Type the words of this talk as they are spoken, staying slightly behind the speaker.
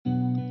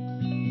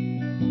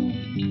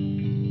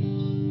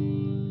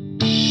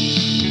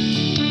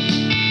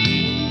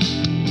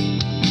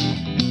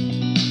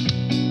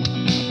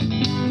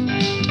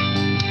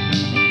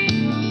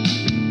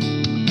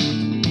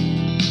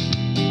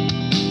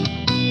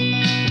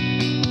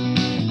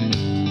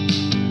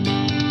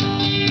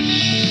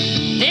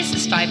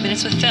5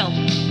 Minutes with Phil,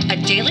 a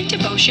daily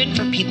devotion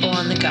for people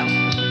on the go.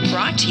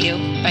 Brought to you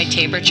by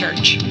Tabor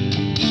Church.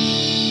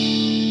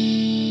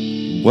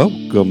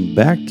 Welcome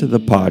back to the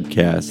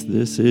podcast.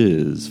 This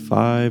is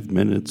 5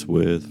 Minutes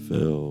with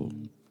Phil.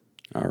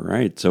 All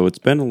right, so it's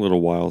been a little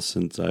while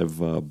since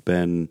I've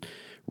been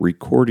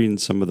recording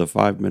some of the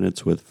 5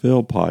 Minutes with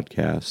Phil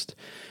podcast,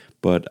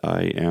 but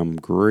I am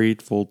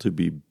grateful to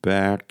be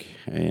back,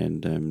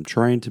 and I'm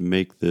trying to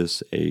make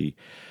this a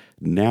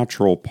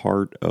natural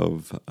part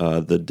of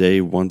the day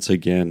once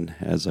again,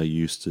 as I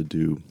used to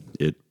do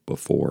it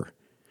before.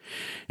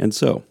 And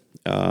so,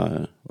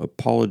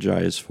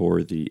 apologize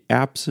for the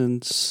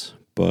absence,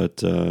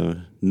 but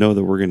know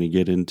that we're going to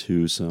get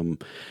into some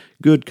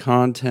good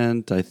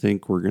content. I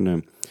think we're going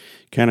to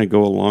kind of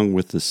go along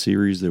with the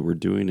series that we're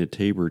doing at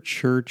Tabor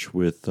Church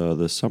with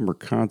the summer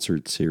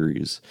concert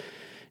series.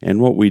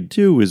 And what we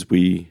do is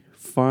we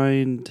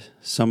find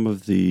some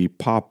of the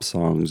pop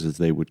songs, as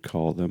they would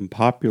call them,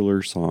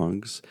 popular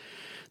songs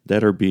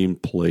that are being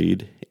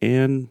played,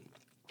 and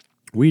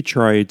we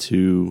try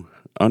to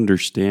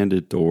understand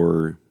it,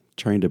 or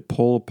trying to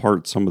pull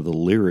apart some of the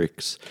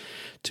lyrics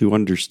to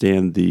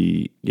understand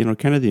the,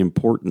 kind of the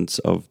importance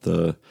of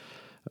the,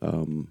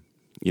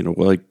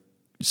 like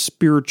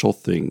spiritual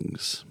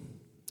things.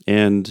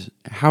 And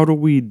how do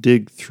we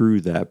dig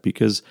through that?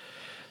 Because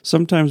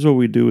sometimes what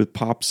we do with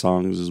pop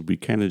songs is we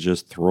kind of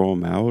just throw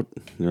them out.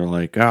 They're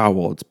like,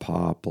 well, it's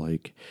pop,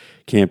 like,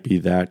 can't be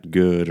that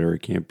good, or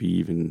it can't be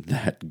even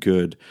that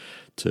good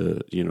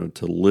to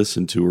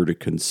listen to or to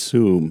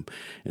consume.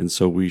 And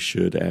so we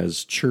should,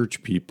 as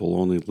church people,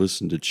 only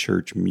listen to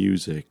church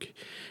music.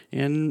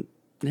 And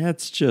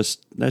that's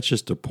just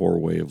a poor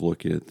way of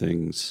looking at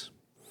things.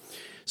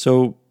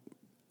 So,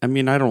 I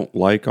don't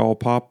like all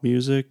pop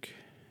music,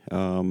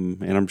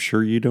 and I'm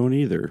sure you don't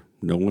either.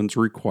 No one's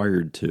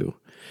required to.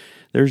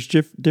 There's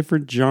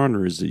different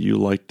genres that you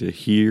like to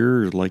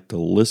hear, or like to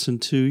listen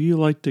to. You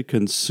like to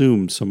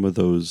consume some of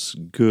those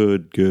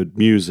good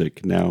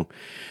music. Now,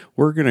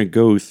 we're going to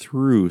go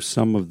through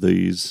some of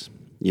these,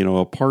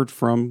 apart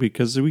from,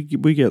 because we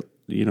get,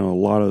 a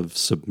lot of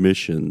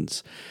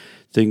submissions,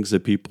 things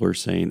that people are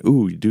saying,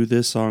 do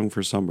this song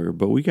for summer,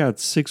 but we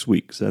got 6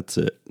 weeks, that's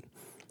it.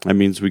 That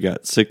means we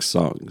got 6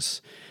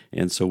 songs.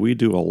 And so we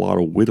do a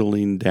lot of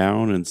whittling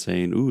down and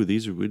saying,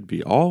 these would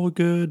be all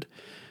good.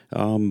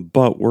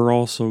 But we're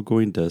also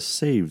going to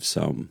save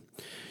some.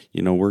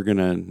 We're going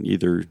to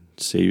either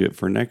save it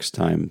for next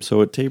time.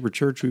 So at Tabor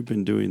Church, we've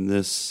been doing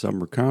this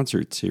summer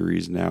concert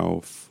series now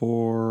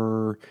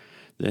for,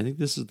 I think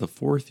this is the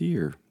 4th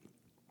year.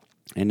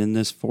 And in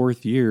this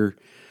 4th year,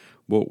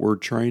 what we're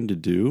trying to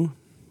do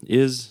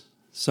is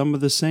some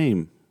of the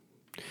same.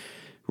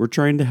 We're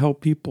trying to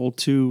help people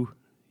to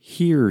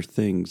hear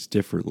things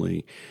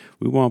differently.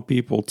 We want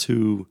people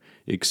to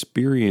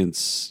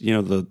experience,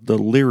 the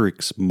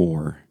lyrics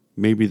more.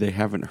 Maybe they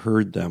haven't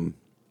heard them.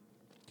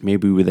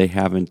 Maybe they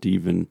haven't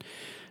even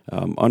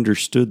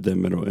understood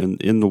them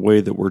in the way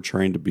that we're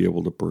trying to be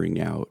able to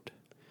bring out.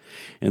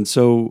 And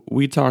so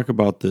we talk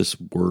about this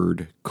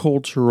word,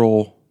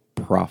 cultural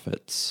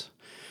prophets.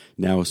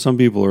 Now, some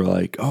people are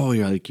like,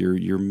 yeah, like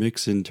you're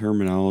mixing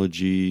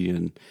terminology,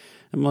 and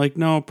I'm like,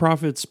 no, a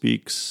prophet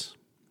speaks,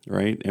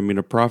 right?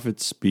 A prophet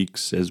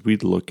speaks, as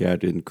we'd look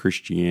at in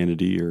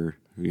Christianity, or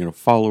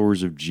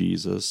followers of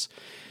Jesus.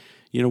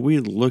 We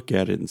look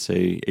at it and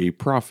say a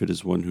prophet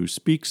is one who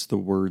speaks the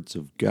words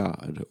of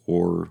God,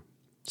 or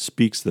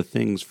speaks the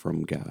things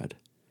from God.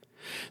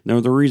 Now,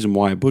 the reason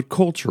why I put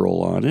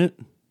cultural on it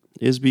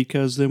is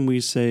because then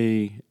we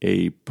say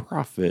a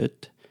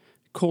prophet,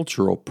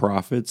 cultural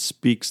prophet,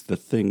 speaks the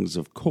things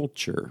of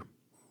culture.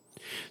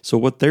 So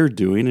what they're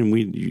doing, and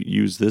we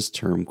use this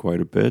term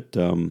quite a bit,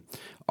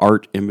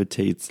 art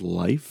imitates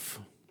life.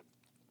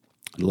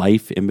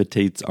 Life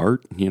imitates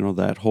art,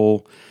 that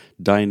whole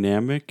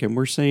dynamic. And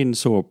we're saying,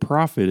 so a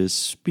prophet is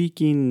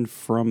speaking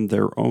from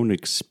their own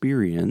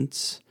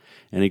experience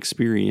and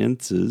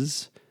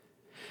experiences,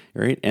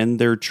 right? And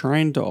they're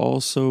trying to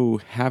also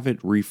have it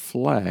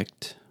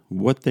reflect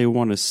what they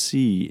want to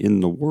see in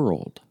the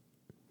world.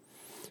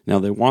 Now,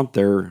 they want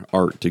their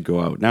art to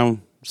go out. Now,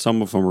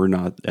 some of them are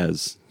not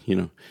as,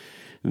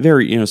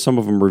 some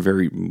of them are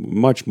very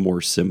much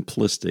more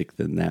simplistic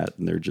than that.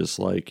 And they're just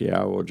like,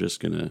 we're just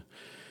going to,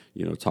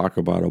 talk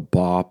about a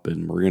bop,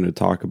 and we're going to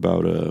talk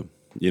about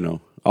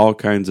all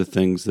kinds of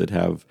things that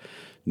have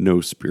no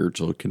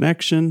spiritual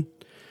connection.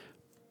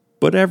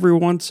 But every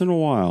once in a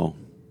while,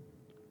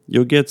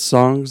 you'll get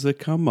songs that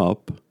come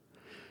up,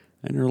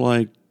 and you're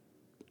like,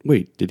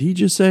 wait, did he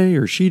just say,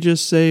 or she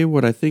just say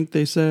what I think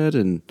they said?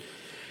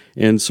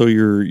 And so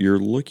you're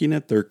looking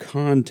at their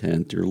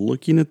content, you're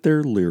looking at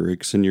their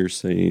lyrics, and you're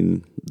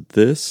saying,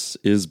 this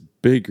is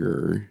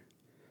bigger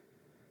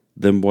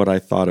than what I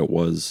thought it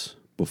was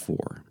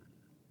before.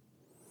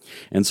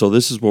 And so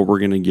this is what we're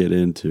going to get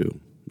into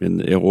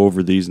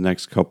over these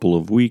next couple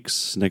of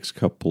weeks, next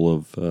couple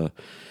of,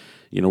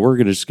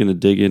 we're just going to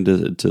dig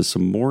into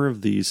some more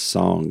of these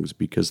songs,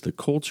 because the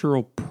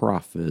cultural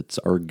prophets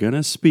are going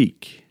to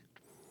speak.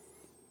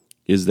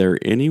 Is there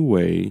any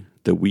way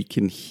that we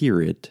can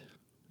hear it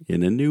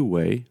in a new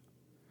way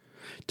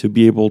to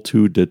be able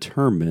to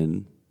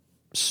determine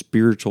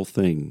spiritual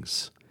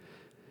things,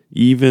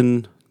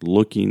 even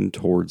looking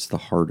towards the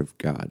heart of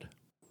God.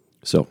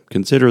 So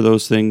consider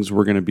those things.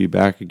 We're going to be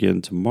back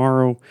again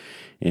tomorrow,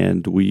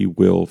 and we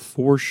will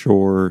for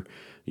sure,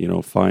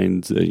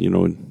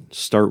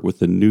 start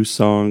with a new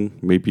song.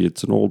 Maybe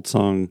it's an old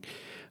song,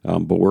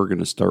 but we're going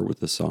to start with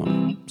the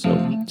song.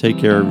 So take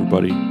care,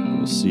 everybody.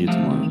 We'll see you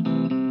tomorrow.